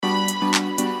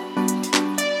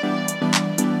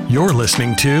You're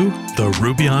listening to the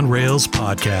Ruby on Rails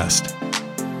podcast.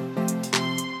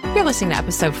 You're listening to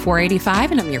episode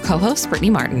 485, and I'm your co-host, Brittany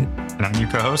Martin. And I'm your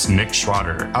co-host, Nick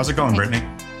Schwatter. How's it going, Brittany?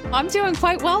 I'm doing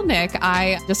quite well, Nick.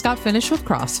 I just got finished with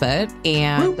CrossFit,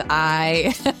 and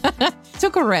I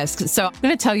took a risk. So I'm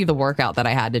going to tell you the workout that I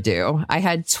had to do. I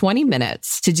had 20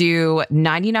 minutes to do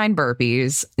 99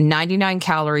 burpees, 99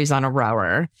 calories on a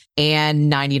rower, and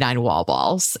 99 wall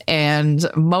balls. And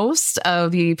most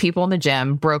of the people in the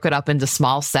gym broke it up into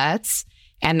small sets.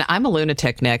 And I'm a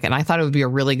lunatic, Nick, and I thought it would be a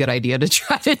really good idea to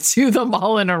try to do them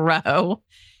all in a row.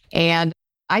 And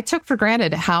I took for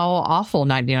granted how awful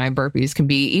 99 burpees can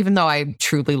be, even though I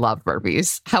truly love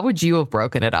burpees. How would you have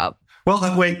broken it up?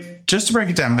 Well, wait, just to break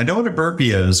it down, I know what a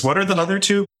burpee is. What are the other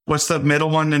two? What's the middle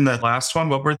one and the last one?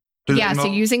 What were so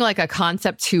using like a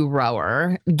Concept 2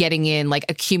 rower, getting in like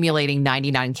accumulating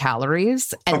 99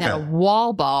 calories, and then a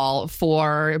wall ball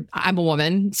for, I'm a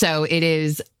woman, so it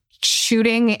is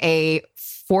shooting a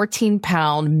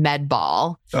 14-pound med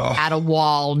ball at a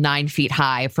wall 9 feet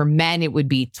high. For men, it would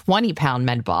be 20-pound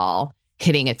med ball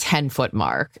hitting a 10-foot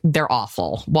mark. They're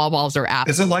awful. Wall balls are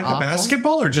absolutely Is it like awful. a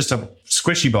basketball or just a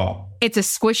squishy ball? It's a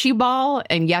squishy ball.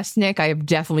 And yes, Nick, I have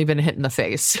definitely been hit in the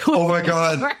face. Oh my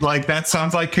God. Like that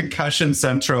sounds like concussion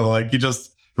central. Like you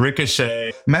just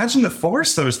ricochet. Imagine the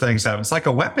force those things have. It's like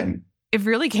a weapon. It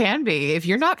really can be. If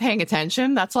you're not paying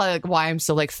attention, that's like why I'm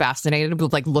so like fascinated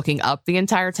with like looking up the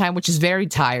entire time, which is very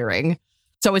tiring.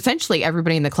 So essentially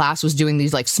everybody in the class was doing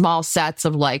these like small sets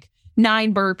of like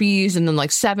 9 burpees and then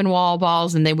like 7 wall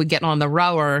balls, and they would get on the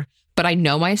rower. But I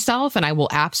know myself and I will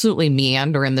absolutely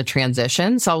meander in the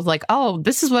transition. So I was like, oh,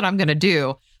 this is what I'm going to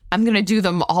do. I'm going to do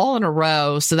them all in a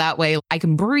row. So that way I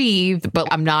can breathe, but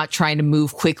I'm not trying to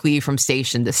move quickly from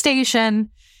station to station.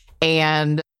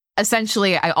 And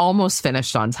essentially, I almost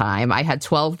finished on time. I had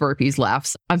 12 burpees left.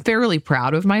 So I'm fairly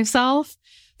proud of myself,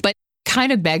 but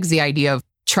kind of begs the idea of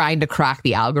trying to crack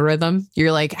the algorithm.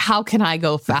 You're like, how can I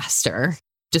go faster?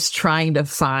 Just trying to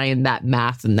find that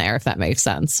math in there, if that makes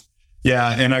sense.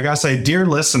 Yeah. And I got to say, dear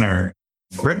listener,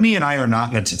 Brittany and I are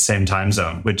not in the same time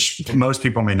zone, which most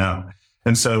people may know.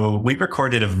 And so we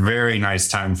recorded a very nice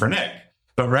time for Nick.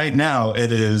 But right now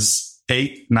it is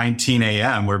 8:19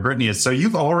 a.m. where Brittany is. So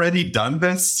you've already done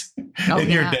this in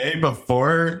your day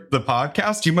before the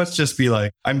podcast. You must just be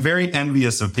like, I'm very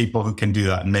envious of people who can do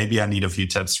that. And maybe I need a few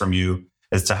tips from you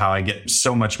as to how I get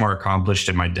so much more accomplished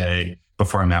in my day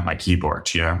before I'm at my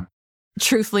keyboard, you know?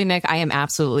 Truthfully, Nick, I am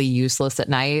absolutely useless at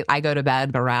night. I go to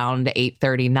bed around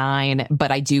 8:39,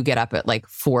 but I do get up at like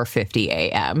 4:50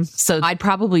 a.m. So I'd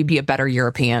probably be a better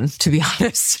European, to be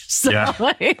honest. So, yeah.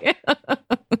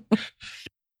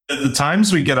 The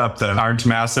times we get up that aren't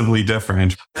massively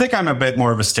different. I think I'm a bit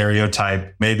more of a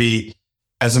stereotype. Maybe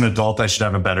as an adult, I should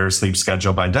have a better sleep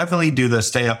schedule, but I definitely do the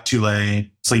stay up too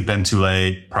late, sleep in too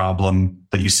late problem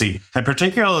that you see. And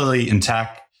particularly in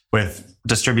tech with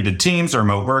distributed teams or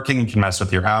remote working, you can mess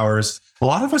with your hours. A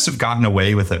lot of us have gotten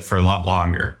away with it for a lot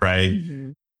longer, right?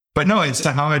 Mm-hmm. But no, it's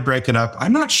to how I'd break it up.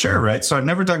 I'm not sure, right? So I've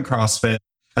never done CrossFit.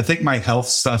 I think my health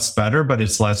stuff's better, but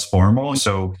it's less formal.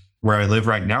 So where I live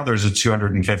right now, there's a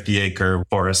 250-acre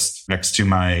forest next to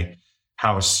my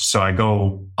house. So I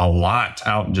go a lot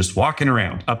out and just walking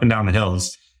around up and down the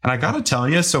hills. And I got to tell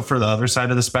you, so for the other side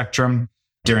of the spectrum,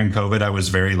 during COVID, I was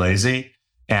very lazy.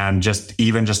 And just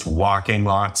walking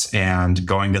lots and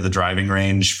going to the driving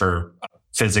range for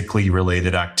physically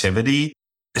related activity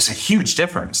is a huge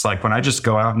difference. Like when I just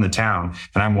go out in the town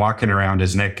and I'm walking around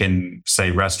as Nick in,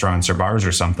 say, restaurants or bars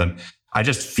or something, I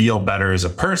just feel better as a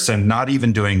person, not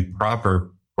even doing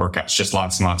proper workouts, just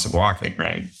lots and lots of walking,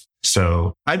 right?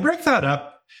 So I'd break that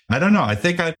up. I don't know. I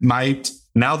think I might,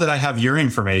 now that I have your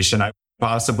information, I'd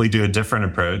possibly do a different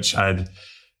approach. The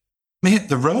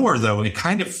rower, though, it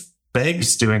kind of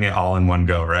begs doing it all in one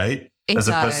go, right? As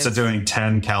opposed to doing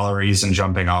 10 calories and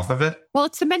jumping off of it. Well,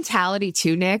 it's the mentality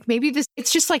too, Nick. Maybe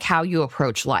it's just like how you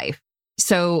approach life.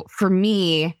 So for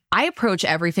me, I approach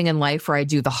everything in life where I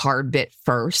do the hard bit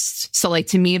first. So like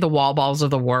to me, the wall balls are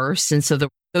the worst. And so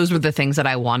those were the things that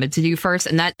I wanted to do first.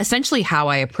 And that's essentially how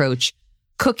I approach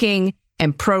cooking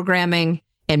and programming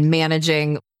and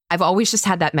managing. I've always just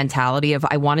had that mentality of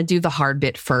I want to do the hard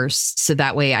bit first. So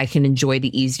that way I can enjoy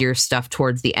the easier stuff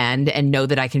towards the end and know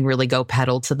that I can really go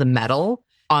pedal to the metal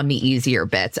on the easier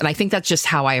bits. And I think that's just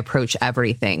how I approach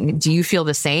everything. Do you feel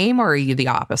the same or are you the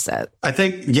opposite? I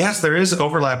think, yes, there is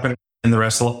overlap in the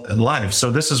rest of life.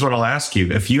 So this is what I'll ask you.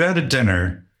 If you had a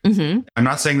dinner, I'm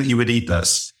not saying that you would eat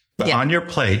this, but on your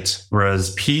plate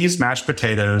was peas, mashed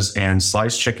potatoes, and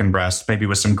sliced chicken breast, maybe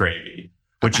with some gravy.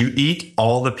 Would you eat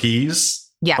all the peas?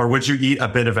 Yeah. Or would you eat a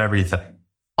bit of everything?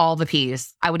 all the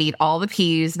peas. I would eat all the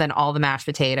peas, then all the mashed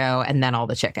potato, and then all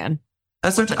the chicken.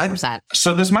 That's what 100%.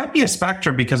 So this might be a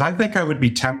spectrum because I think I would be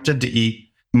tempted to eat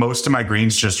most of my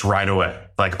greens just right away,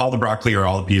 like all the broccoli or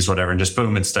all the peas, whatever, and just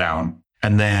boom, it's down.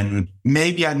 And then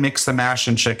maybe I'd mix the mash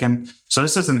and chicken. So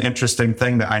this is an interesting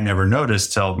thing that I never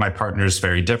noticed till my partner is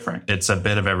very different. It's a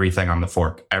bit of everything on the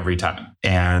fork every time.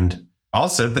 And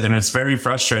also, and it's very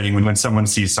frustrating when someone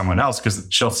sees someone else because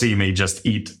she'll see me just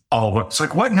eat all of it. It's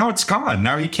like, what? Now it's gone.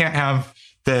 Now you can't have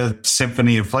the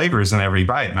symphony of flavors in every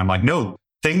bite. And I'm like, no,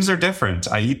 things are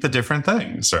different. I eat the different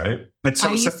things, right?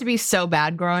 I used to be so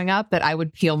bad growing up that I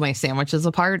would peel my sandwiches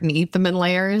apart and eat them in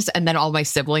layers. And then all my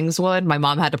siblings would. My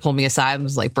mom had to pull me aside and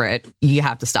was like, Britt, you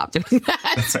have to stop doing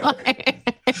that.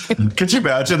 Could you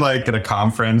imagine like at a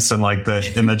conference and like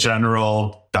in the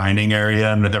general dining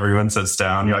area and that everyone sits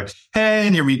down, you're like, hey,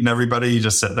 and you're meeting everybody. You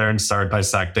just sit there and start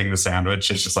dissecting the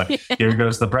sandwich. It's just like, here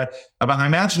goes the bread. But I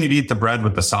imagine you'd eat the bread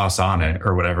with the sauce on it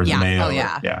or whatever. Yeah. The mayo. Oh,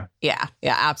 yeah. Yeah,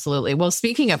 Absolutely. Well,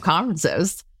 speaking of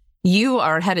conferences, you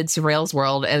are headed to Rails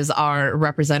World as our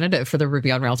representative for the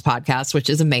Ruby on Rails podcast, which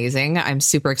is amazing. I'm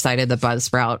super excited that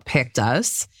Buzzsprout picked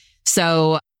us.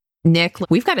 So, Nick,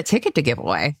 we've got a ticket to give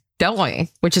away, don't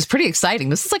we? Which is pretty exciting.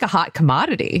 This is like a hot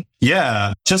commodity.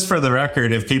 Yeah. Just for the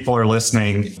record, if people are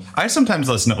listening, I sometimes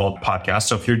listen to old podcasts.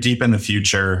 So if you're deep in the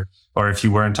future or if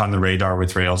you weren't on the radar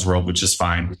with Rails World, which is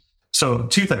fine. So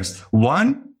 2 things.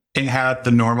 One, it had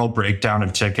the normal breakdown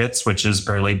of tickets, which is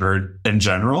early bird in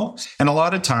general. And a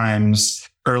lot of times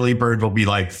early bird will be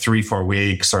like 3-4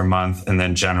 weeks or a month. And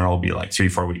then general will be like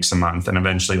 3-4 weeks a month. And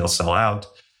eventually they'll sell out.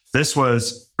 This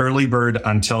was early bird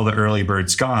until the early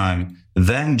bird's gone,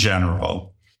 then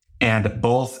general, and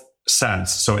both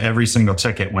sets. So every single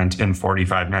ticket went in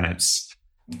 45 minutes.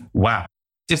 Wow.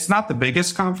 It's not the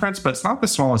biggest conference, but it's not the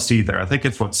smallest either. I think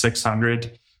it's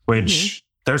 600, which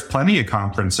there's plenty of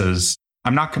conferences.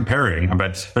 I'm not comparing,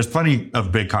 but there's plenty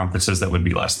of big conferences that would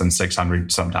be less than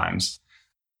 600 sometimes.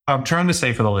 I'm trying to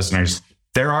say for the listeners,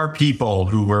 there are people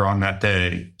who were on that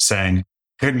day saying,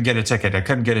 couldn't get a ticket. I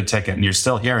couldn't get a ticket. And you're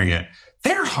still hearing it.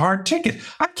 They're hard tickets.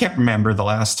 I can't remember the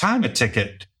last time a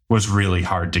ticket was really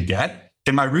hard to get.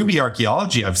 In my Ruby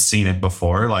archaeology, I've seen it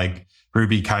before, like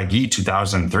Ruby Kaigi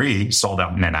 2003 sold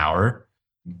out in an hour.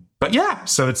 But yeah,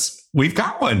 so we've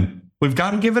got one. We've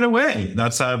got to give it away.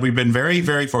 We've been very,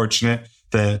 very fortunate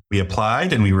that we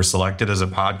applied and we were selected as a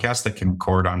podcast that can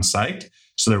record on site.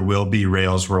 So there will be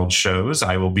Rails World shows.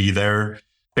 I will be there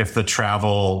if the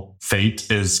travel fate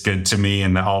is good to me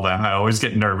and all that. I always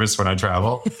get nervous when I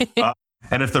travel.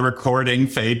 And if the recording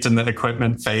fate and the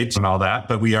equipment fate and all that,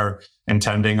 but we are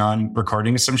intending on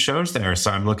recording some shows there.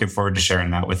 So I'm looking forward to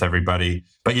sharing that with everybody.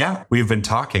 But yeah, we've been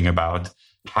talking about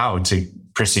how to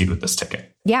proceed with this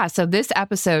ticket. Yeah. So this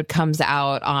episode comes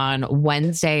out on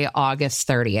Wednesday, August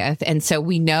 30th. And so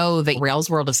we know that Rails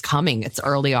World is coming. It's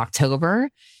early October.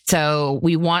 So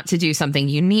we want to do something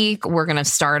unique. We're going to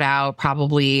start out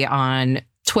probably on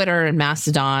Twitter and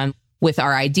Mastodon with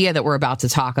our idea that we're about to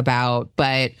talk about,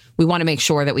 but we want to make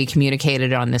sure that we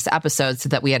communicated it on this episode so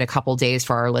that we had a couple days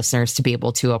for our listeners to be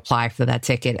able to apply for that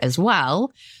ticket as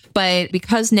well. But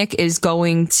because Nick is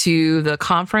going to the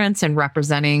conference and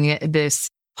representing this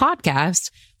podcast,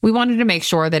 we wanted to make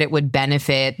sure that it would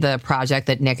benefit the project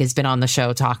that Nick has been on the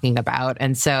show talking about.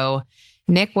 And so,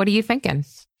 Nick, what are you thinking?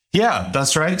 Yeah,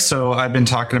 that's right. So I've been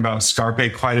talking about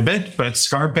Scarpe quite a bit, but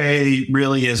Scarpe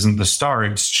really isn't the star.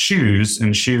 It's Shoes,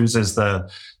 and Shoes is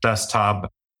the desktop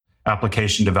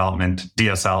application development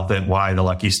DSL that the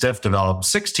Lucky Stiff developed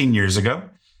 16 years ago.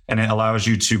 And it allows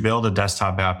you to build a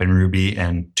desktop app in Ruby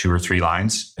in 2 or 3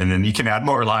 lines. And then you can add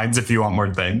more lines if you want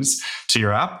more things to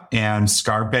your app. And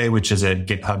Scarpe, which is at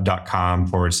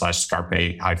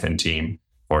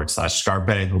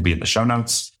github.com/Scarpe-team/Scarpe, will be in the show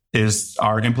notes, is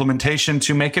our implementation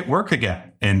to make it work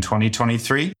again in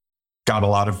 2023. Got a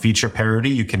lot of feature parity.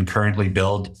 You can currently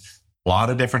build a lot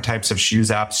of different types of Shoes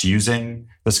apps using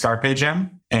the Scarpe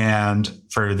gem. And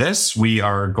for this, we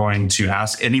are going to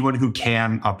ask anyone who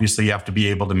can, obviously you have to be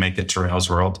able to make it to Rails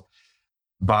World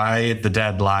by the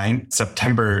deadline,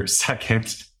 September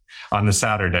 2nd on the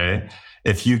Saturday.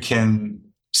 If you can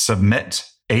submit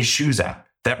a Shoes app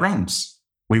that runs,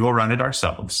 we will run it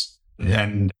ourselves.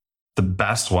 And the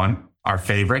best one, our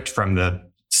favorite from the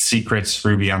Secrets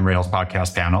Ruby on Rails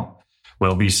podcast panel,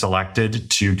 will be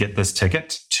selected to get this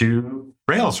ticket to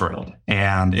Rails World.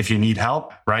 And if you need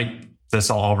help, right, this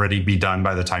will already be done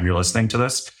by the time you're listening to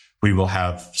this. We will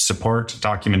have support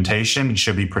documentation. It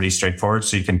should be pretty straightforward.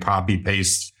 So you can copy,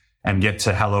 paste, and get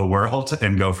to Hello World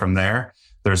and go from there.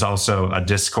 There's also a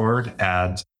Discord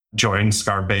at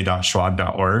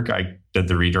joinscarpe.schwab.org. I did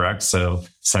the redirect, so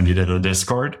send you to the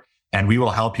Discord. and we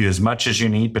will help you as much as you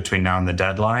need between now and the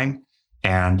deadline.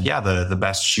 And yeah, the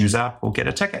best shoes app will get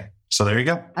a ticket. So there you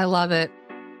go. I love it.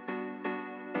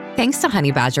 Thanks to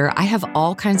Honey Badger, I have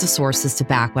all kinds of sources to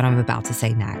back what I'm about to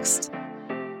say next.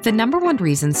 The number one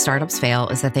reason startups fail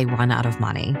is that they run out of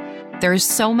money. There are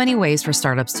so many ways for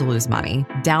startups to lose money.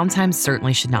 Downtime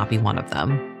certainly should not be one of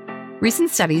them.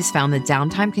 Recent studies found that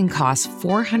downtime can cost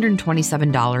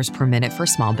 $427 per minute for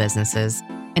small businesses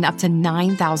and up to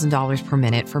 $9,000 per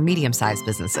minute for medium-sized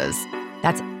businesses.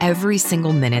 That's every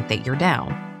single minute that you're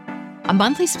down. A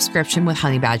monthly subscription with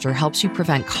Honey Badger helps you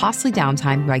prevent costly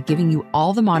downtime by giving you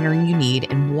all the monitoring you need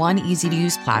in one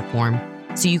easy-to-use platform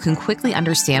so you can quickly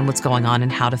understand what's going on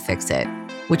and how to fix it,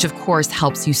 which of course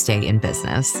helps you stay in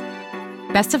business.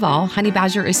 Best of all, Honey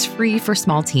Badger is free for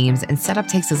small teams and setup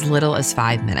takes as little as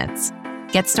 5 minutes.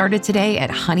 Get started today at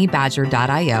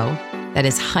honeybadger.io. That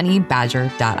is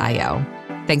honeybadger.io.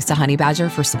 Thanks to Honey Badger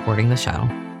for supporting the show.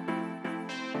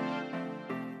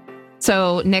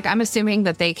 So, Nick, I'm assuming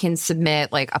that they can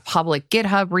submit like a public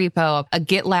GitHub repo, a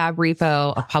GitLab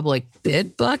repo, a public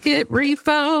Bitbucket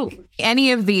repo,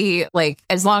 any of the, like,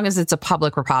 as long as it's a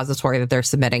public repository that they're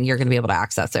submitting, you're going to be able to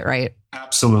access it, right?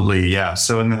 Absolutely. Yeah.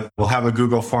 So we'll have a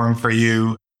Google form for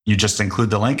you. You just include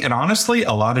the link. And honestly,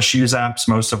 a lot of shoes apps,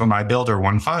 most of them I build are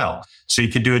one file. So you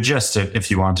could do a gist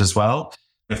if you want as well.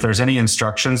 If there's any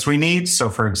instructions we need. So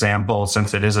for example,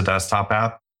 since it is a desktop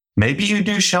app, maybe you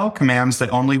do shell commands that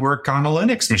only work on a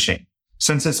Linux machine.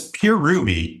 Since it's pure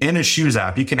Ruby in a shoes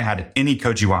app, you can add any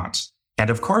code you want. And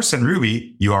of course, in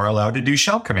Ruby, you are allowed to do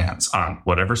shell commands on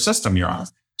whatever system you're on.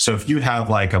 So if you have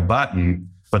like a button,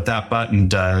 but that button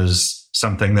does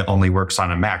something that only works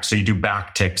on a Mac. So you do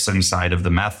backticks inside of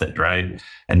the method, right?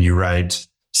 And you write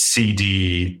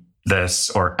CD this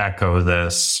or echo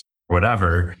this,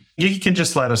 whatever. You can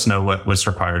just let us know what was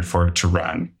required for it to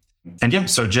run. And yeah,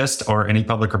 so just or any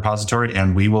public repository,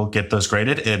 and we will get those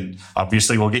graded. And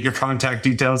obviously, we'll get your contact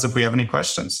details if we have any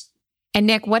questions. And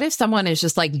Nick, what if someone is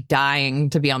just like dying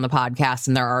to be on the podcast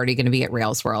and they're already going to be at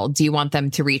Rails World? Do you want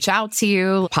them to reach out to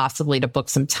you, possibly to book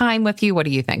some time with you? What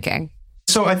are you thinking?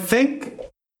 So I think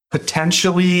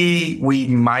potentially we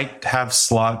might have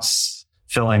slots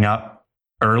filling up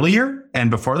earlier and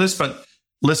before this. But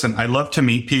listen, I'd love to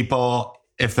meet people.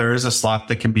 If there is a slot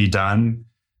that can be done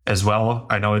as well,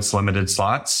 I know it's limited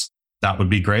slots. That would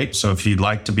be great. So if you'd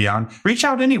like to be on, reach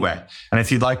out anyway. And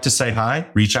if you'd like to say hi,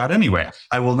 reach out anyway.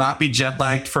 I will not be jet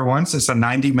lagged for once. It's a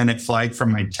 90-minute flight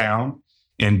from my town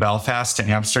in Belfast to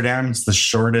Amsterdam. It's the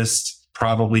shortest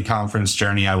probably conference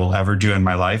journey I will ever do in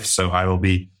my life. So I will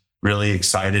be really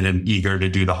excited and eager to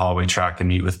do the hallway track and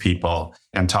meet with people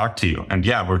and talk to you. And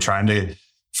yeah, we're trying to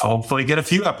hopefully get a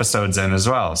few episodes in as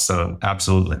well. So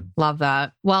absolutely. Love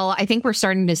that. Well, I think we're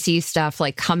starting to see stuff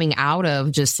like coming out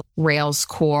of just Rails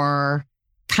core,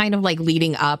 kind of like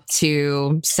leading up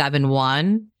to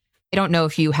 7.1. I don't know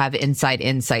if you have inside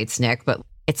insights, Nick, but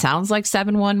it sounds like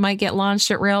 7.1 might get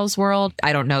launched at Rails World.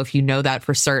 I don't know if you know that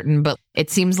for certain, but it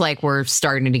seems like we're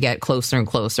starting to get closer and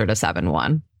closer to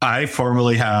 7.1. I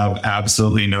formally have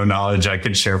absolutely no knowledge I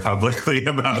can share publicly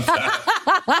about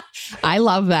that. I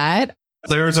love that.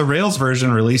 There was a Rails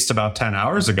version released about 10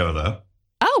 hours ago, though.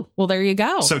 Oh, well, there you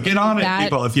go. So get on it,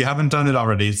 people. If you haven't done it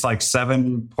already, it's like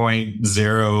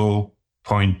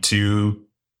 7.0.2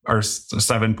 or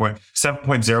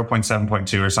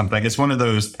 7.0.7.2 or something. It's one of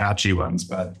those patchy ones,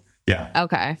 but yeah.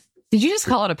 Okay. Did you just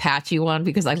call it a patchy one?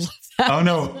 Because I love that. Oh,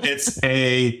 no. It's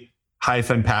a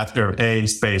hyphen patch or a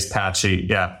space patchy.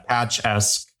 Yeah.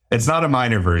 Patch-esque. It's not a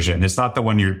minor version. It's not the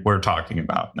one we're talking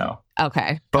about. No.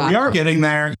 Okay. But we are getting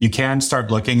there. You can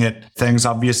start looking at things.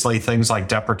 Obviously, things like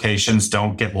deprecations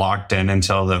don't get locked in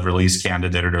until the release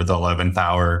candidate or the 11th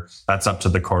hour. That's up to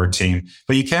the core team.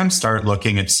 But you can start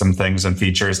looking at some things and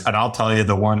features. And I'll tell you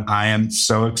the one I am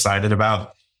so excited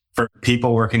about for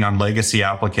people working on legacy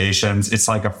applications. It's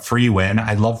like a free win.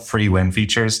 I love free win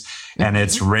features. And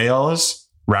it's Rails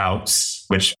routes,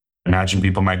 which I imagine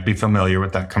people might be familiar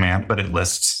with that command, but it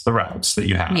lists the routes that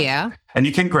you have. Yeah. And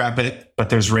you can grab it,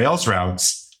 but there's Rails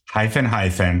routes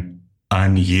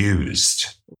unused.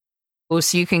 Oh,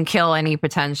 so you can kill any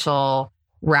potential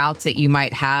routes that you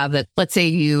might have that, let's say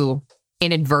you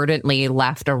inadvertently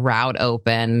left a route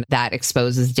open that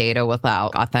exposes data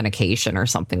without authentication or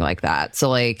something like that. So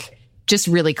like just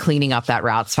really cleaning up that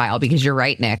routes file, because you're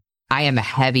right, Nick. I am a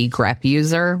heavy grep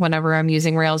user whenever I'm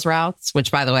using Rails routes, which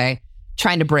by the way,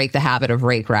 trying to break the habit of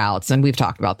rake routes, and we've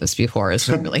talked about this before, is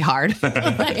really hard.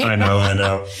 I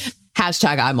know.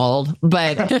 Hashtag I'm old.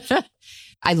 But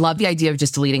I love the idea of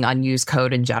just deleting unused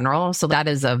code in general. So that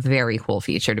is a very cool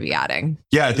feature to be adding.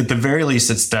 Yeah, at the very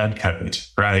least, it's dead code,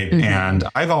 right? And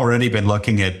I've already been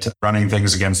looking at running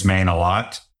things against main a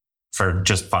lot for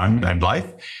just fun and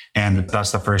life. And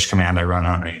that's the first command I run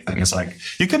on anything. It's like,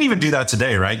 you can even do that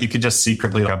today, right? You could just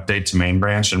secretly update to main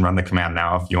branch and run the command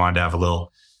now if you wanted to have a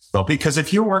little, because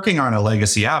if you're working on a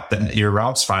legacy app, then your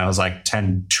routes file is like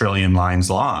 10 trillion lines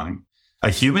long. A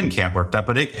human can't work that,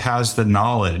 but it has the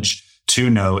knowledge to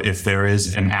know if there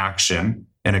is an action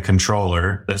in a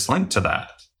controller that's linked to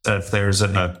that. If there's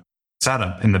a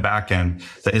setup in the back end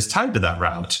that is tied to that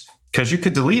route, because you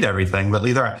could delete everything, but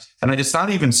either, and it's not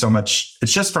even so much,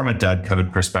 it's just from a dead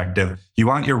code perspective. You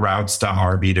want your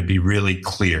routes.rb to be really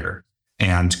clear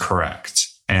and correct.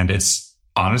 And it's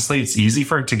honestly, it's easy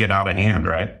for it to get out of hand,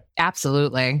 right?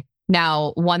 Absolutely.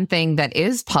 Now, one thing that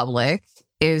is public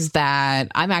is that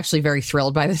I'm actually very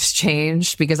thrilled by this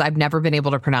change because I've never been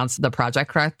able to pronounce the project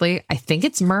correctly. I think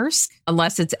it's Maersk,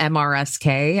 unless it's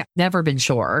MRSK. Never been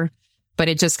sure, but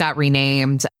it just got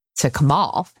renamed to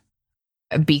Kamal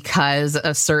because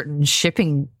a certain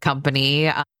shipping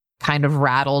company kind of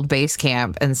rattled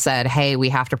Basecamp and said, hey, we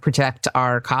have to protect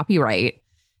our copyright.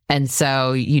 And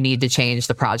so you need to change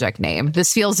the project name.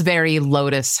 This feels very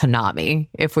Lotus Hanami,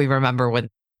 if we remember when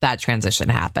that transition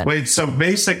happened. Wait, so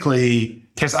basically,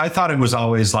 because I thought it was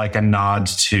always like a nod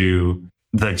to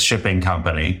the shipping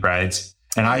company, right?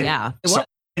 And I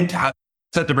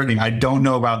said to Brittany, I don't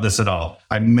know about this at all.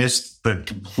 I missed the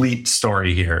complete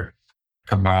story here.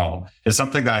 Kamal is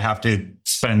something that I have to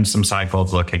spend some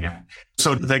cycles looking at.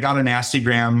 So they got a nasty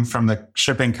gram from the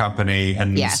shipping company,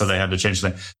 and so they had to change the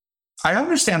name. I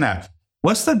understand that.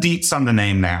 What's the deets on the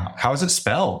name now? How is it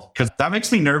spelled? Because that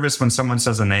makes me nervous when someone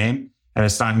says a name and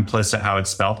it's not implicit how it's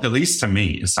spelled. At least to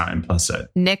me, it's not implicit.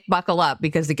 Nick, buckle up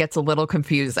because it gets a little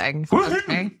confusing.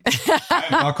 Okay?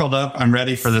 I'm buckled up. I'm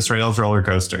ready for this Rails roller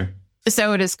coaster.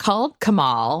 So it is called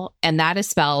Kamal, and that is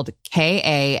spelled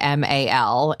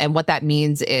Kamal. And what that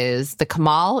means is the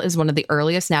Kamal is one of the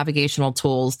earliest navigational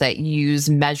tools that use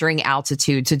measuring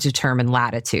altitude to determine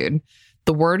latitude.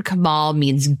 The word Kamal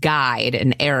means guide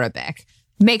in Arabic.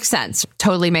 Makes sense.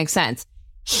 Totally makes sense.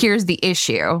 Here's the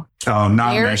issue. Oh,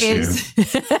 not an issue.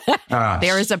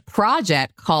 There is a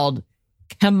project called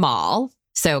Kemal.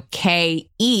 So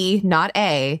K-E, not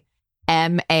A,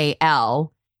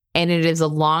 M-A-L. And it is a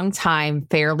long-time,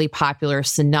 fairly popular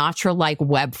Sinatra-like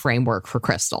web framework for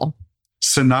Crystal.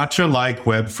 Sinatra-like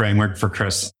web framework for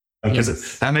Crystal.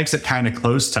 Because that makes it kind of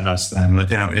close to us then,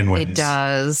 in ways. It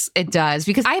does. It does.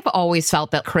 Because I've always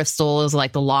felt that Crystal is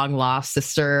like the long-lost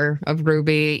sister of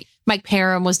Ruby. Mike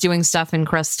Parham was doing stuff in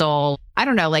Crystal. I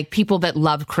don't know, like people that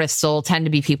love Crystal tend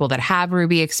to be people that have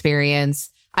Ruby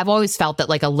experience. I've always felt that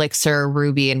like Elixir,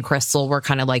 Ruby, and Crystal were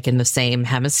kind of like in the same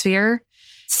hemisphere.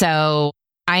 So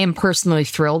I am personally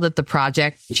thrilled that the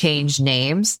project changed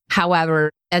names.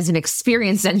 However, as an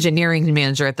experienced engineering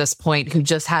manager at this point who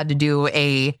just had to do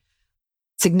a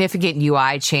significant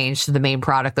UI change to the main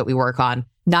product that we work on,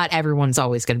 not everyone's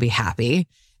always going to be happy.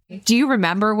 Do you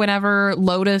remember whenever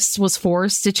Lotus was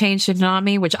forced to change to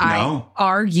Hanami, which I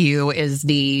argue is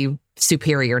the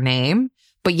superior name?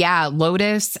 But yeah,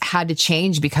 Lotus had to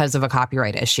change because of a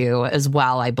copyright issue as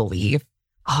well, I believe.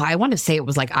 Oh, I want to say it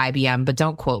was like IBM, but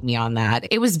don't quote me on that.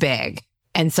 It was big.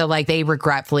 And so like they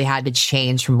regretfully had to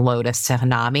change from Lotus to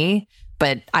Hanami.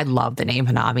 But I love the name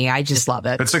Hanami. I just love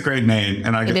it. It's a great name.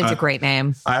 And it is a great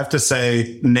name. I have to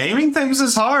say, naming things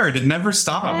is hard. It never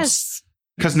stops.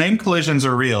 Because name collisions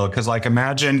are real. Because like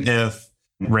imagine if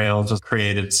Rails just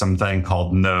created something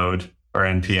called Node or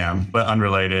NPM, but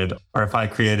unrelated. Or if I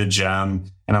create a gem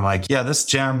and I'm like, yeah, this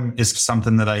gem is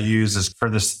something that I use is for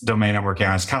this domain I'm working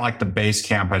on. It's kind of like the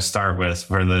Basecamp I start with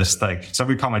for this. Like, so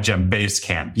we call my gem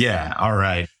Basecamp. Yeah, all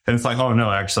right. And it's like, oh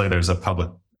no, actually there's a public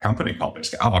company called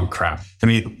Basecamp. Oh crap. I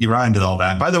mean, you run into all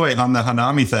that. By the way, on the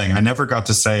Hanami thing, I never got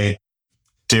to say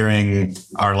during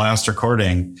our last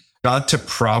recording, got to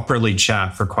properly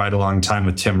chat for quite a long time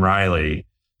with Tim Riley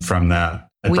from that.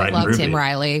 We love Tim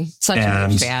Riley. Such a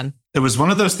huge fan. It was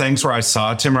one of those things where I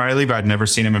saw Tim Riley, but I'd never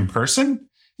seen him in person.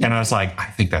 And I was like, I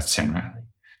think that's Tim Riley.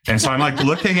 And so I'm like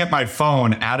looking at my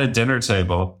phone at a dinner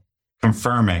table,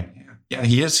 confirming, yeah,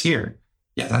 he is here.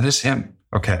 Yeah, that is him.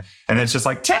 Okay. And it's just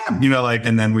like, Tim,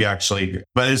 and then we actually,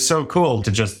 but it's so cool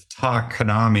to just talk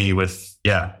Hanami with,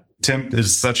 Tim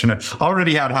is such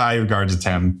already had high regards to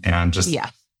Tim and just,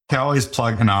 I always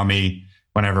plug Hanami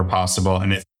whenever possible.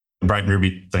 And if the Bright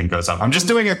Ruby thing goes up, I'm just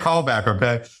doing a callback.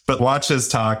 Okay. But watch this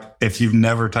talk. If you've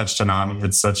never touched Hanami,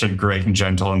 it's such a great and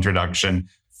gentle introduction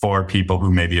for people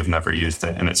who maybe have never used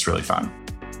it. And it's really fun.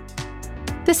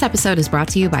 This episode is brought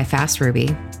to you by Fast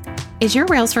Ruby. Is your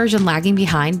Rails version lagging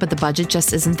behind, but the budget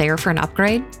just isn't there for an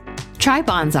upgrade? Try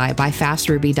Bonsai by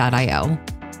FastRuby.io.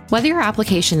 Whether your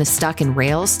application is stuck in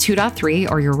Rails 2.3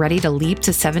 or you're ready to leap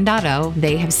to 7.0,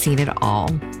 they have seen it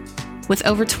all. With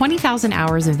over 20,000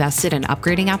 hours invested in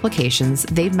upgrading applications,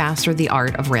 they've mastered the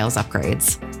art of Rails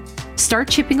upgrades. Start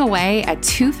chipping away at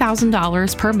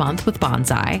 $2,000 per month with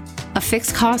Bonsai, a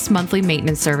fixed-cost monthly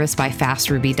maintenance service by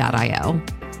FastRuby.io.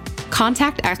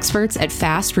 Contact experts at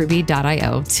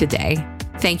FastRuby.io today.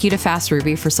 Thank you to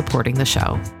FastRuby for supporting the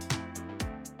show.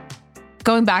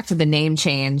 Going back to the name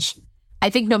change, I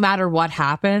think no matter what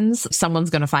happens, someone's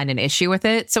going to find an issue with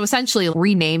it. So essentially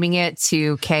renaming it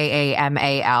to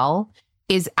Kamal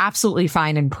is absolutely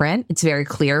fine in print. It's very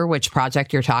clear which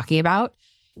project you're talking about.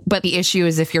 But the issue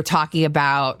is if you're talking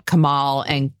about Kamal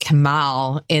and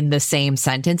Kemal in the same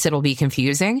sentence, it'll be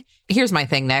confusing. Here's my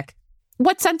thing, Nick.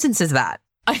 What sentence is that?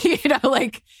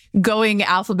 Like going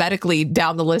alphabetically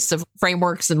down the list of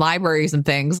frameworks and libraries and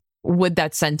things, would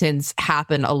that sentence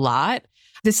happen a lot?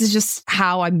 This is just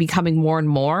how I'm becoming more and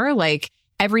more like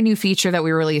every new feature that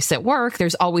we release at work,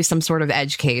 there's always some sort of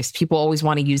edge case. People always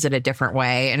want to use it a different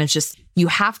way. And it's just, you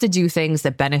have to do things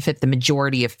that benefit the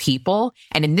majority of people.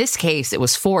 And in this case, it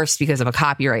was forced because of a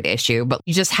copyright issue, but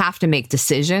you just have to make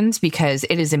decisions because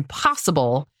it is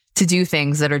impossible to do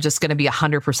things that are just going to be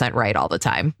 100% right all the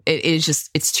time. It is just,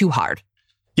 it's too hard.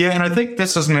 Yeah, and I think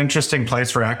this is an interesting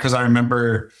place we're at because I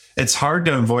remember it's hard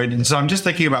to avoid. And so I'm just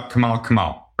thinking about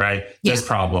Kamal, right? Yeah. This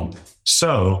problem.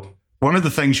 So one of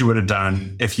the things you would have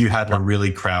done if you had a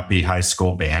really crappy high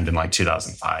school band in like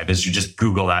 2005 is you just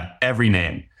Google that every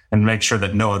name and make sure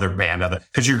that no other band other,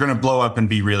 because you're going to blow up and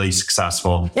be really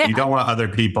successful. Yeah. You don't want other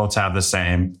people to have the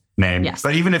same name. Yes.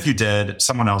 But even if you did,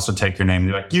 someone else would take your name and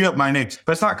be like, you have my name.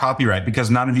 But it's not copyright because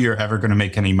none of you are ever going to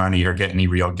make any money or get any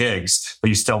real gigs, but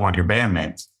you still want your band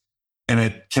names. And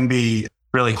it can be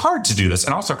really hard to do this.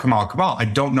 And also Kamal, I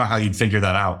don't know how you'd figure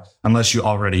that out unless you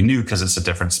already knew because it's a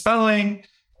different spelling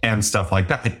and stuff like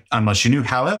that, unless you knew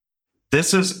how.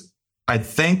 This is, I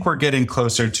think we're getting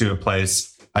closer to a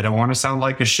place. I don't want to sound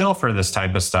like a shill for this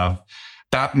type of stuff.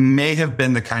 That may have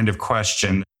been the kind of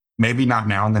question, maybe not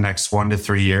now in the next 1 to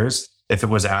 3 years, if it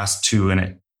was asked to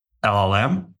an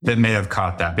LLM that may have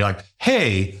caught that. Be like,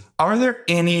 hey, are there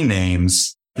any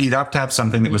names? You'd have to have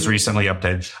something that was recently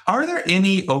updated. Are there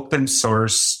any open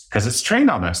source, because it's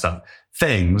trained on that stuff,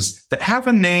 things that have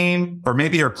a name or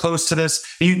maybe are close to this?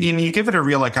 You give it a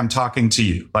real, like I'm talking to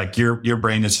you, like your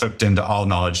brain is hooked into all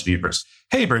knowledge of the universe.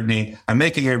 Hey, Brittany, I'm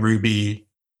making a Ruby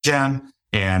gem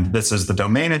and this is the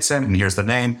domain it's in and here's the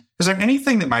name. Is there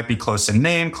anything that might be close in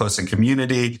name, close in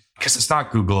community? Because it's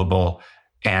not Googleable.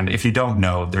 And if you don't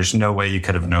know, there's no way you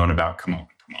could have known about Kamal,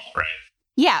 right?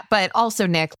 Yeah, but also,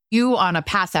 Nick, you on a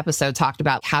past episode talked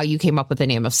about how you came up with the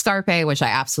name of Scarpe, which I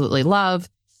absolutely love.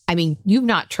 I mean, you've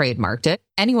not trademarked it.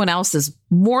 Anyone else is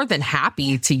more than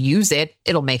happy to use it.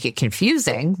 It'll make it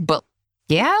confusing. But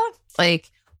yeah,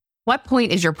 like, what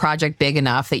point is your project big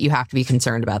enough that you have to be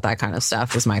concerned about that kind of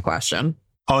stuff is my question.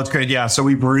 Oh, it's great. Yeah. So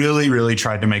we really, really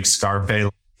tried to make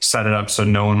Scarpe set it up so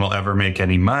no one will ever make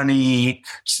any money,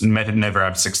 never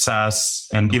have success.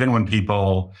 And even when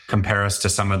people compare us to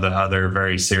some of the other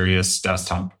very serious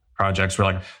desktop projects, we're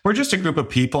like, we're just a group of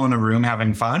people in a room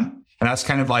having fun. And that's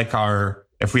kind of like our,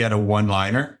 if we had a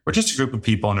one-liner, we're just a group of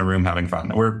people in a room having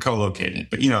fun. We're co-located,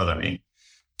 but you know what I mean.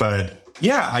 But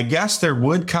yeah, I guess there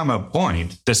would come a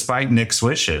point, despite Nick's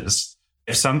wishes,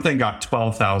 if something got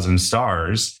 12,000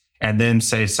 stars, and then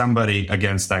say somebody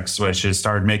against X wishes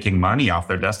started making money off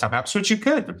their desktop apps, which you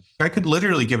could. I could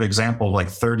literally give an example of like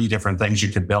 30 different things you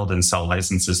could build and sell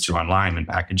licenses to online and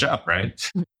package up,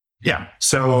 right? Yeah.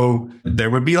 So there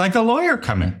would be like a lawyer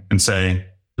come in and say,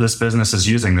 this business is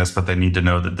using this, but they need to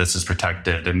know that this is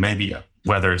protected and maybe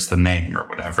whether it's the name or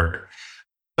whatever.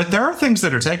 But there are things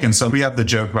that are taken. So we have the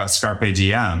joke about Scarpe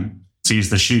DM, sees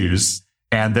the shoes,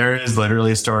 and there is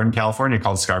literally a store in California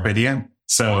called Scarpe DM.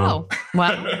 So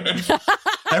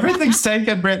everything's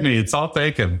taken, Brittany. It's all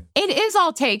taken. It is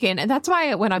all taken. And that's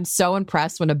why when I'm so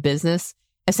impressed when a business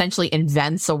essentially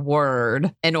invents a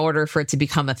word in order for it to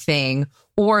become a thing,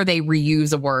 or they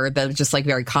reuse a word that's just like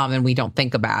very common we don't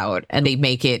think about, and they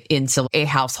make it into a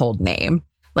household name.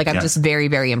 Like I'm just very,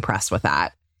 very impressed with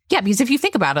that. Yeah, because if you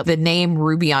think about it, the name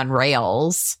Ruby on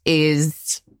Rails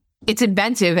it's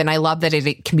inventive, and I love that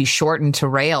it can be shortened to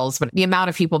Rails, but the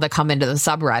amount of people that come into the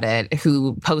subreddit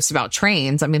who post about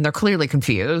trains, I mean, they're clearly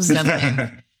confused.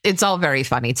 And it's all very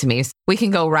funny to me. We can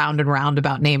go round and round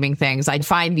about naming things. I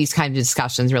find these kinds of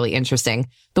discussions really interesting.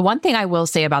 The one thing I will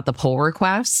say about the pull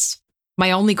requests,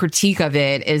 My only critique of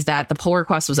it is that the pull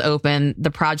request was open.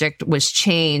 The project was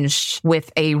changed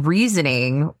with a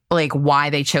reasoning, like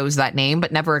why they chose that name,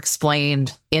 but never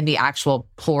explained in the actual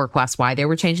pull request why they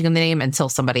were changing the name until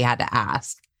somebody had to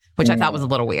ask, which I thought was a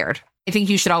little weird. I think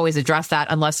you should always address that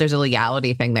unless there's a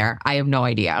legality thing there. I have no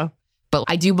idea. But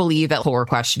I do believe that pull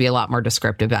request should be a lot more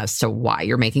descriptive as to why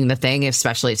you're making the thing,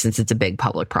 especially since it's a big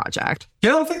public project.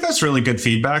 Yeah, I think that's really good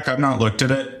feedback. I've not looked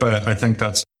at it, but I think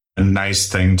that's a nice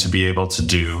thing to be able to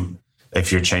do if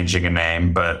you're changing a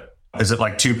name. But is it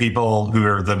like two people who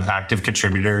are the active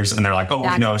contributors and they're like, oh,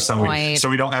 we know somebody, so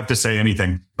we don't have to say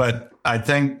anything. But I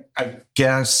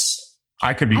guess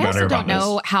I could be better about this. I also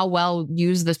don't know how well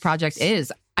used this project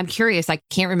is. I'm curious. I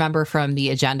can't remember from the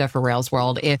agenda for Rails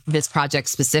World if this project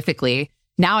specifically,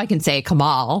 now I can say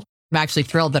Kamal. I'm actually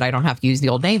thrilled that I don't have to use the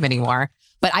old name anymore.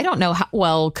 But I don't know how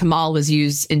well Kamal was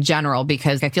used in general,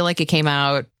 because I feel like it came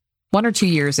out 1 or 2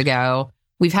 years ago.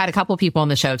 We've had a couple people on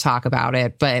the show talk about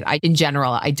it, but in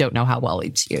general, I don't know how well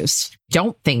it's used.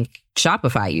 Don't think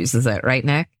Shopify uses it, right,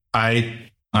 Nick? I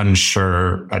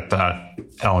unsure at that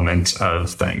element of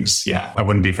things. Yeah, I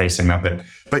wouldn't be facing that bit.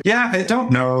 But yeah, I don't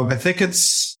know. I think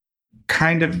it's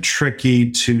kind of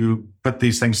tricky to put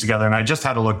these things together. And I just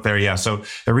had a look there. Yeah, so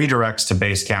it redirects to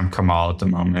Basecamp Kamal at the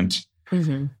moment.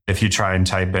 Mm-hmm. If you try and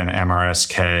type in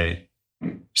MRSK.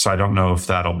 So I don't know if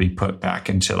that'll be put back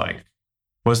into like,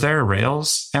 was there a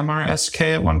Rails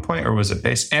MRSK at one point or was it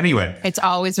Base? Anyway. It's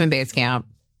always been Basecamp.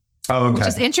 Oh, okay. Which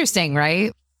is interesting,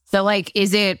 right? So like,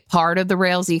 is it part of the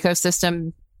Rails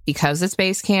ecosystem because it's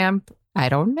Basecamp? I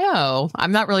don't know.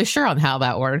 I'm not really sure on how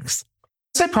that works.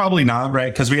 I'd say probably not,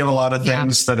 right? Because we have a lot of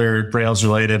things that are Rails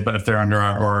related, but if they're under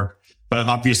our org, but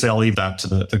obviously I'll leave that to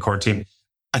the core team.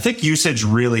 I think usage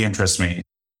really interests me.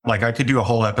 Like I could do a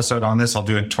whole episode on this. I'll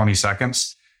do it in 20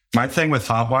 seconds. My thing with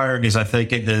Hotwire is I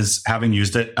think it is, having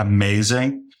used it,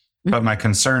 amazing. Mm-hmm. But my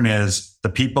concern is the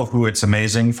people who it's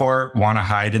amazing for want to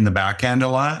hide in the back end a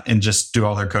lot and just do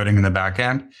all their coding in the back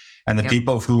end. And the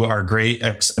people who are great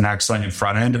and excellent in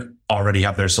front end already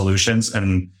have their solutions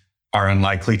and are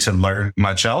unlikely to learn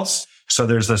much else. So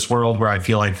there's this world where I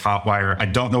feel like Hotwire, I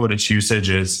don't know what its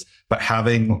usage is, but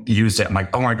having used it, I'm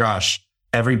like, oh my gosh,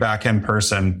 every backend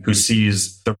person who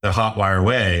sees the Hotwire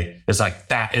way is like,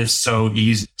 that is so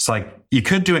easy. It's like, you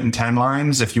could do it in 10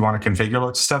 lines if you want to configure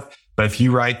lots of stuff. But if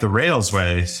you write the Rails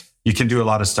way, you can do a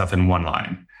lot of stuff in 1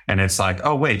 line. And it's like,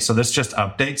 oh, wait, so this just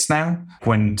updates now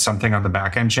when something on the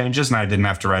backend changes and I didn't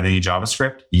have to write any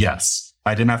JavaScript? Yes.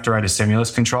 I didn't have to write a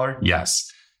stimulus controller? Yes.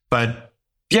 But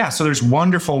yeah, so there's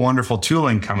wonderful, wonderful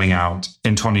tooling coming out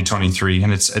in 2023.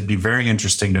 And it'd be very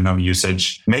interesting to know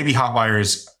usage. Maybe Hotwire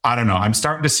is, I don't know. I'm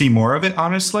starting to see more of it,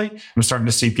 honestly. I'm starting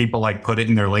to see people like put it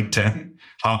in their LinkedIn,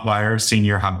 Hotwire,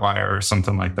 senior Hotwire or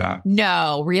something like that.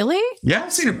 No, really? Yeah,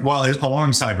 I've seen it. Well, it's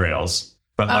alongside Rails.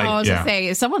 But I was going to say,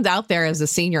 if someone's out there as a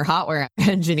senior Hotwire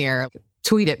engineer,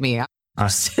 tweet at me.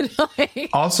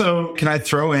 Also, can I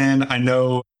throw in, I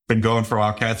know been going for a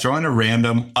while, can I throw in a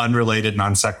random unrelated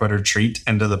non sequitur treat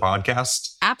into the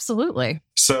podcast? Absolutely.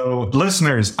 So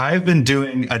listeners, I've been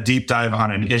doing a deep dive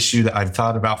on an issue that I've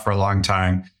thought about for a long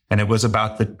time. And it was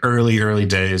about the early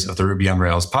days of the Ruby on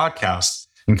Rails podcast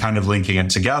and kind of linking it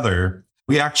together.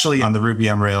 We actually, on the Ruby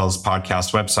on Rails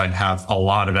podcast website, have a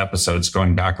lot of episodes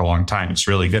going back a long time. It's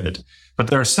really good. But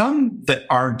there are some that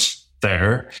aren't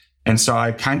there. And so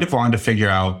I kind of wanted to figure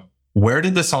out, where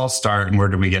did this all start and where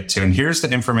did we get to? And here's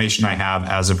the information I have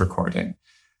as of recording.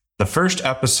 The first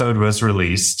episode was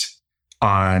released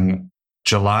on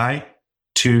July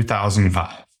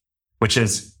 2005, which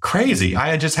is crazy. I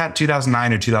had just had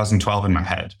 2009 or 2012 in my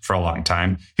head for a long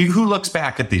time. Who looks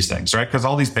back at these things, right? Because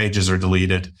all these pages are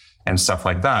deleted and stuff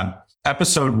like that.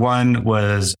 Episode 1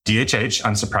 was DHH,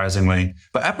 unsurprisingly.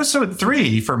 But episode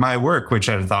 3 for my work, which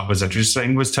I thought was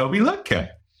interesting, was Toby Lutke,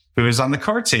 who was on the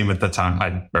core team at the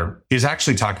time. He's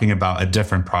actually talking about a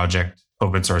different project,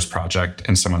 open source project,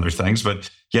 and some other things.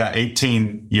 But yeah,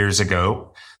 18 years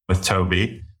ago with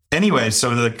Toby. Anyway,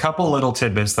 so the couple little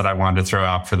tidbits that I wanted to throw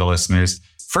out for the listeners.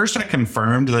 First, I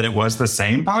confirmed that it was the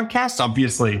same podcast.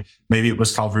 Obviously, maybe it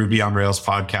was called Ruby on Rails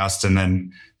podcast, and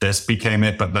then this became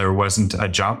it, but there wasn't a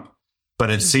jump. But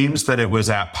it seems that it was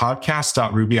at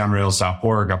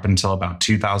podcast.rubyonrails.org up until about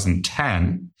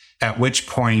 2010, at which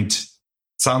point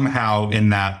somehow in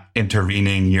that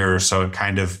intervening year or so, it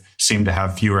kind of seemed to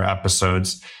have fewer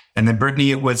episodes. And then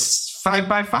Brittany, it was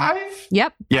 5x5?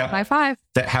 Yep. Yeah. 5x5.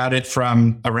 That had it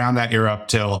from around that year up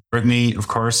till Brittany, of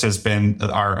course, has been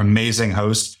our amazing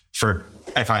host for,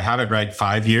 if I have it right,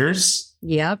 5 years.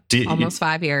 Yep. Almost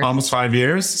 5 years. Almost 5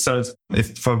 years. So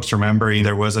if folks remember,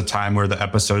 there was a time where the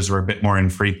episodes were a bit more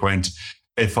infrequent.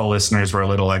 faithful listeners were a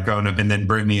little let go. And then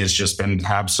Brittany has just been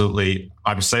absolutely,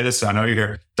 I would say this, I know you're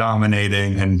here,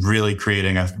 dominating and really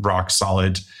creating a rock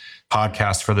solid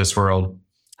podcast for this world.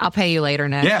 I'll pay you later,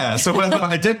 Nick. Yeah. So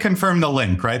I did confirm the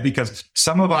link, right? Because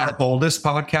some of our oldest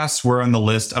podcasts were on the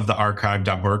list of the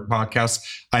archive.org podcasts.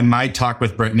 I might talk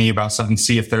with Brittany about something,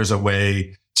 see if there's a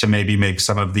way to maybe make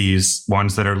some of these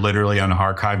ones that are literally on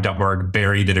archive.org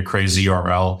buried at a crazy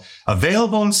URL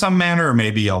available in some manner, or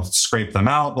maybe I'll scrape them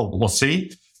out. We'll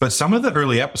see. But some of the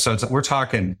early episodes, we're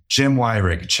talking Jim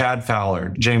Wyrick, Chad Fowler,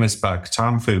 Jameis Buck,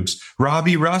 Tom Fuchs,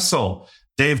 Robbie Russell,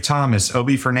 Dave Thomas,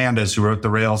 Obi Fernandez, who wrote The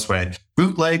Railsway,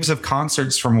 bootlegs of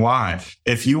concerts from Y.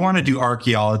 If you want to do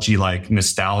archaeology like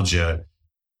nostalgia,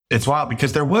 it's wild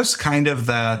because there was kind of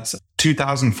that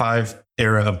 2005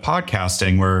 era of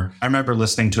podcasting where I remember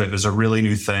listening to it. It was a really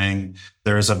new thing.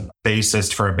 There was a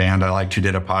bassist for a band I liked who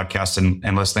did a podcast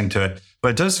and listening to it. But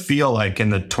it does feel like in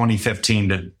the 2015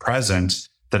 to present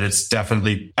that it's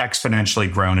definitely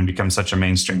exponentially grown and become such a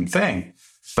mainstream thing.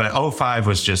 But 05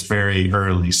 was just very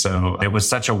early. So it was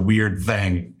such a weird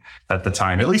thing at the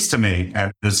time, at least to me.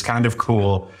 And it's kind of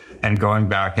cool. And going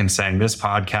back and saying this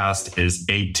podcast is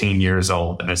 18 years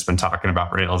old and it's been talking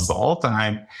about Rails the whole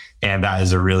time. And that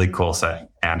is a really cool thing.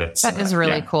 And that is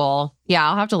really cool. Yeah,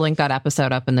 I'll have to link that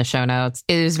episode up in the show notes.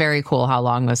 It is very cool how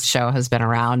long this show has been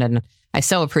around. And I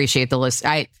so appreciate the list.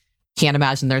 I can't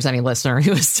imagine there's any listener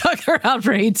who has stuck around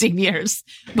for 18 years,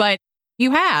 but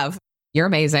you have. You're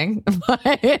amazing.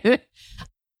 But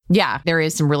yeah, there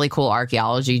is some really cool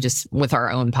archaeology just with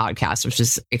our own podcast, which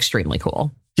is extremely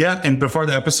cool. Yeah. And before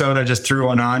the episode, I just threw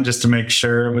one on just to make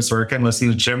sure it was working. Listen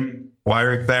to Jim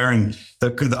Wyrick there. And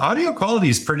the audio quality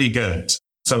is pretty good.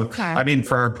 So, I mean,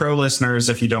 for our pro listeners,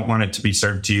 if you don't want it to be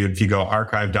served to you, if you go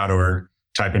archive.org,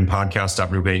 type in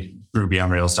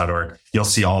podcast.rubyonrails.org, you'll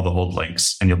see all the old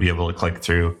links and you'll be able to click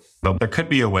through. But there could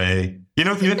be a way. You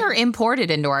know, they're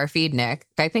imported into our feed, Nick.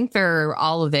 I think they're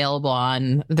all available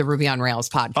on the Ruby on Rails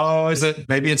podcast. Oh, is it?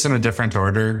 Maybe it's in a different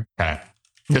order. Okay.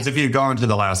 Because if you go into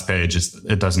the last page,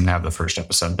 it doesn't have the first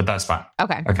episode, but that's fine.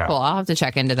 Okay, cool. I'll have to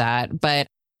check into that. But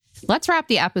let's wrap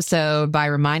the episode by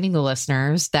reminding the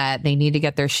listeners that they need to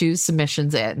get their shoes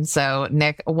submissions in. So,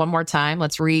 Nick, one more time,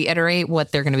 let's reiterate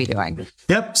what they're going to be doing.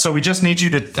 Yep. So we just need you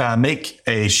to make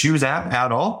a shoes app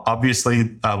at all.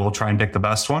 Obviously, we'll try and pick the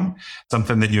best one,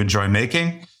 something that you enjoy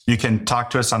making. You can talk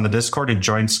to us on the Discord at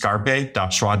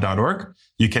joinscarpe.schwad.org.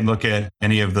 You can look at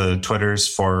any of the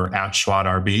Twitters for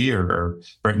 @SchwadRB or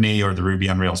Brittany or the Ruby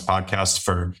on Rails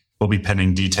podcast we'll be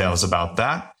pinning details about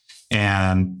that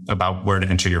and about where to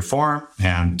enter your form.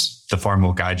 And the form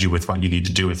will guide you with what you need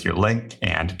to do with your link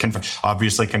and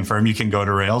confirm you can go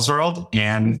to Rails World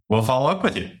and we'll follow up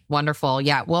with you. Wonderful.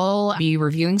 Yeah, we'll be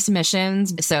reviewing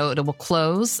submissions. So it will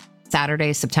close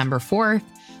Saturday, September 4th.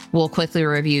 We'll quickly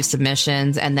review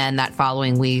submissions. And then that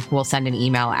following week, we'll send an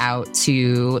email out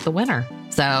to the winner.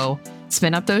 So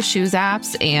spin up those shoes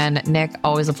apps. And Nick,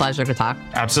 always a pleasure to talk.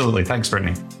 Absolutely. Thanks,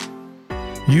 Brittany.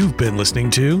 You've been listening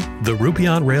to the Ruby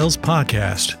on Rails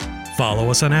podcast.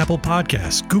 Follow us on Apple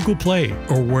Podcasts, Google Play,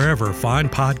 or wherever fine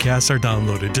podcasts are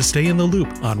downloaded to stay in the loop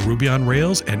on Ruby on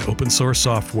Rails and open source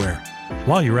software.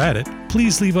 While you're at it,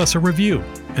 please leave us a review.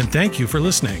 And thank you for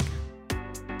listening.